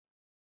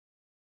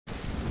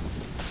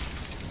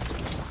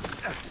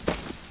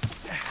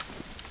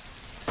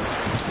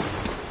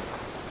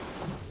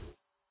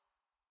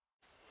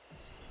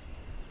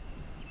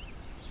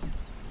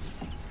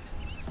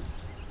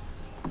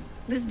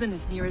Lisbon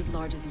is near as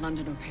large as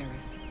London or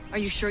Paris. Are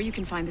you sure you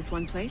can find this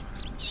one place?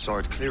 Saw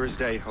it clear as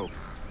day, Hope.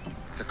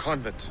 It's a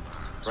convent,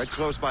 right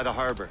close by the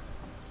harbor.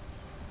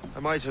 I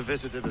might have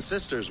visited the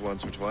sisters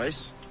once or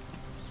twice.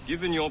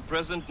 Given your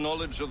present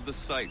knowledge of the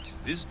site,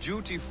 this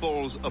duty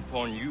falls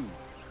upon you.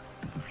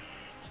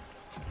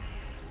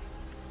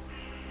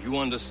 You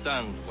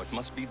understand what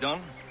must be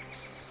done?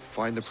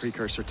 Find the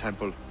Precursor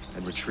temple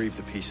and retrieve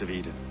the Piece of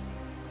Eden.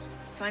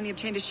 Finally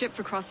obtained a ship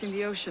for crossing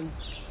the ocean.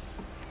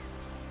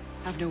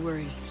 Have no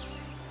worries.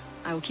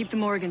 I will keep the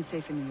Morgans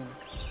safe in New York.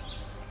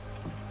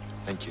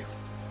 Thank you.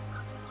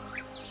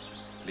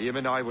 Liam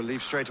and I will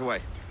leave straight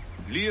away.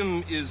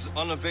 Liam is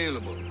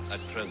unavailable at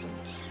present.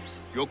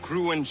 Your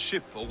crew and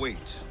ship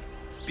await.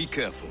 Be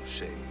careful,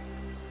 Shay.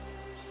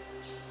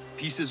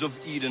 Pieces of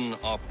Eden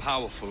are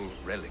powerful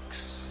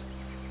relics.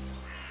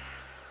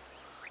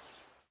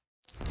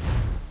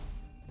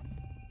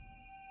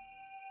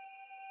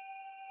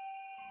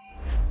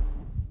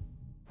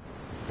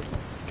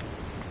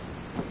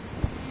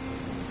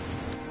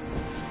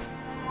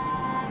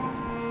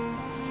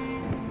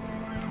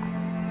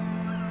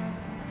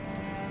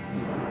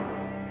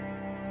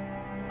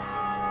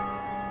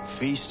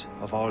 Feast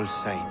of All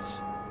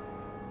Saints.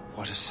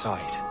 What a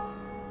sight.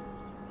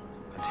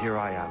 And here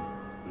I am,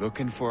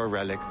 looking for a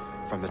relic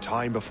from the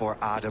time before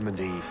Adam and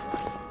Eve.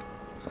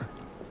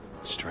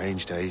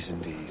 Strange days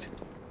indeed.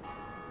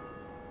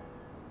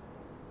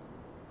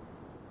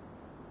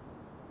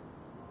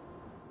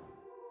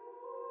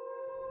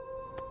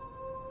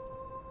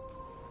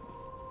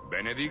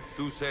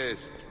 Benedictus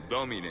est,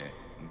 Domine,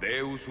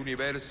 Deus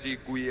universi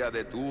quia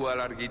de tua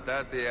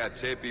largitate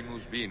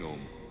accepimus vinum,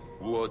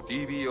 quo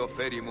tibi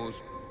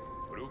offerimus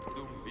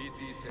fructum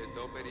vitis et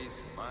operis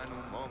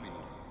manum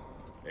hominum,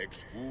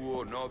 ex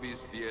quo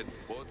nobis fiet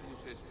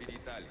votus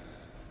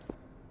spiritualis.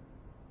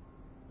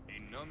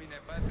 In nomine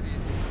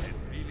Patris et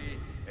Filii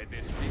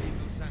et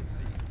Spiritus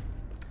Sancti.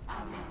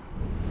 Amen.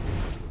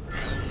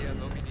 Gratia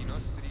Domini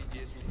nostri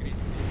Iesu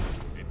Christi,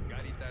 et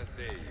caritas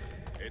Dei,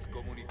 et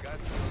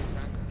communicatio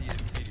Sancti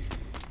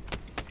Spiritus,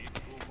 sit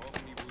cum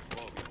omnibus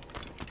vobis.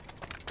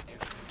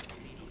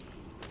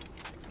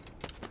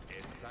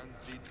 Et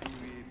Sancti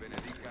Tui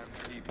benedicam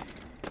tibi.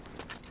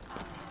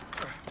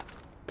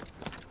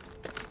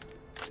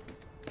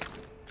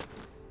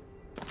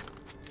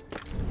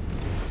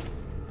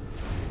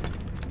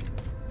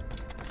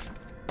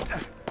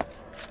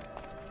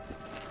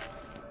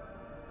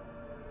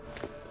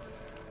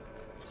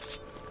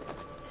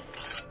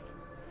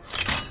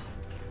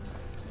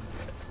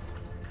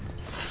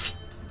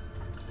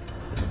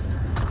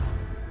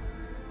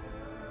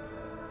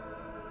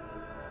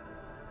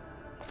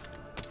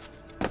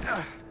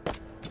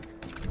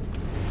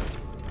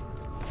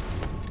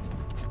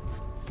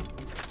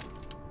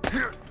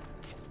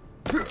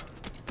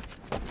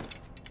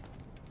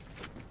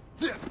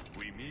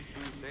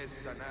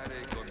 Sanare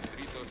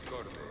contritos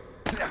corde.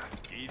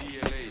 Kyrie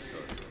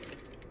eleison.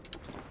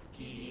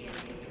 Qui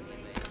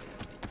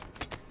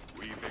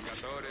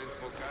peccatores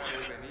vocare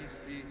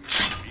venisti,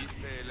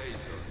 Christe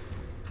eleison.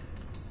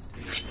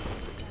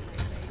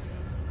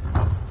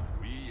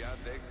 Qui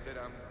ad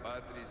exteram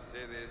Patris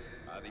sedes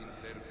ad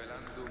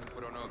interpellandum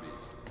pro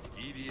nobis,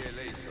 Kyrie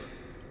eleison.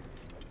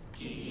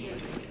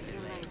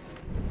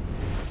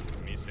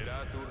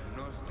 Miseratur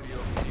nostri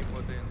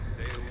omnipotens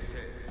Deus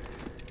et,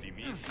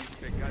 dimisis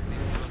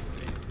peccatis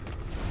nostris,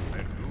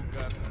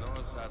 perducat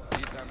nos ad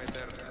vitam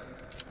aeterna.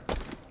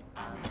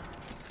 Amen.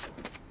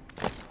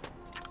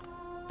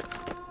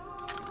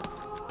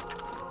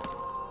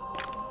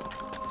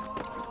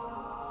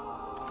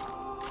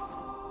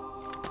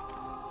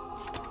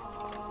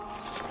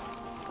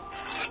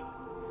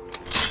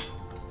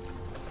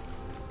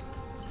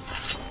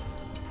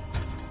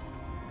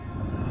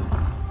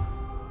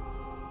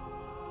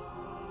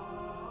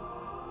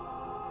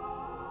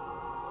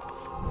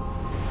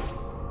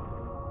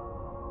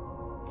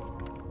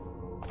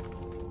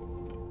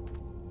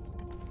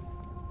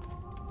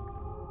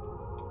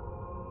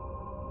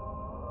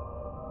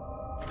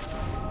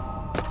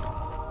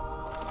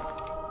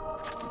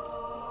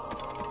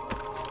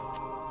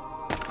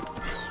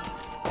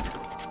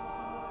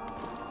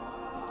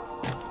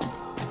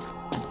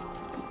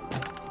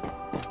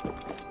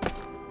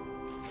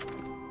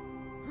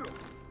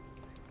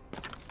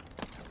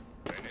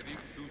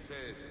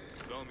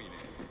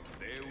 Domine,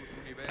 Deus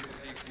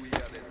universi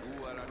quia de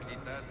tua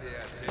largitate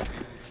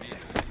accepimus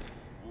vinum,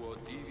 quo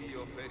tibi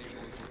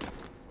offerimus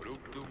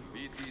fructum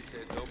vitis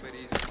et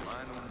operis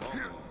manum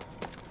hominum,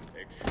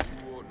 ex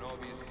quo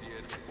nobis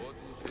fiet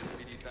votus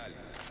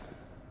spiritualis.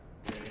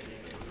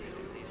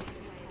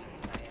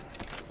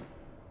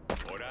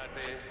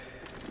 Orate,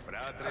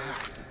 fratres,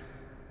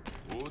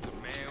 ut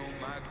meum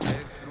ac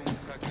estrum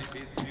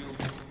sacrificium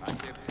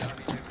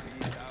acceptabile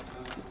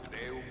apus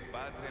Deum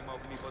Patrem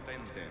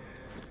omnipotentem.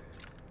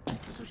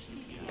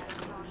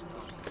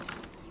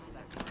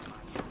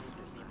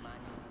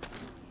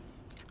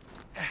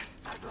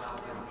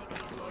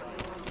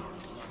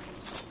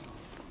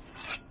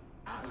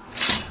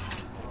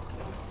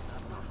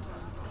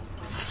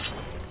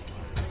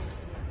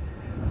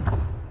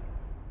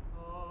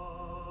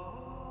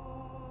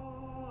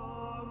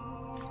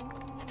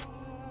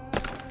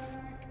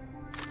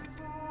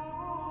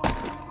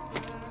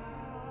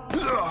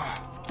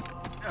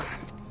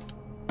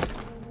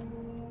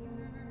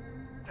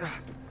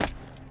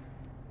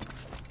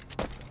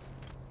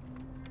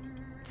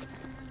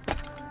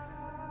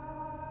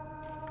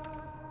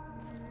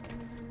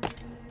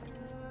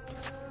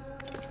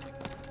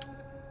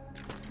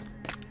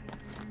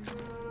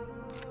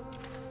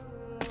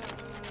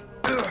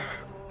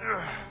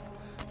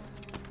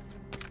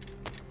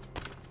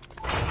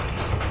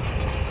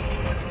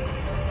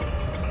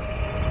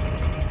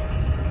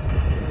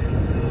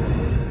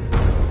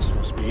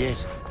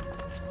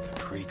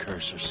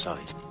 Precursor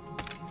site.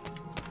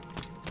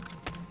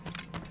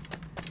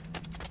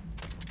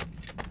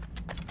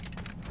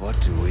 What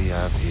do we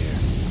have here?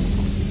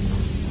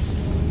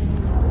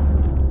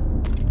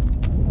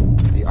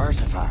 The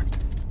artifact.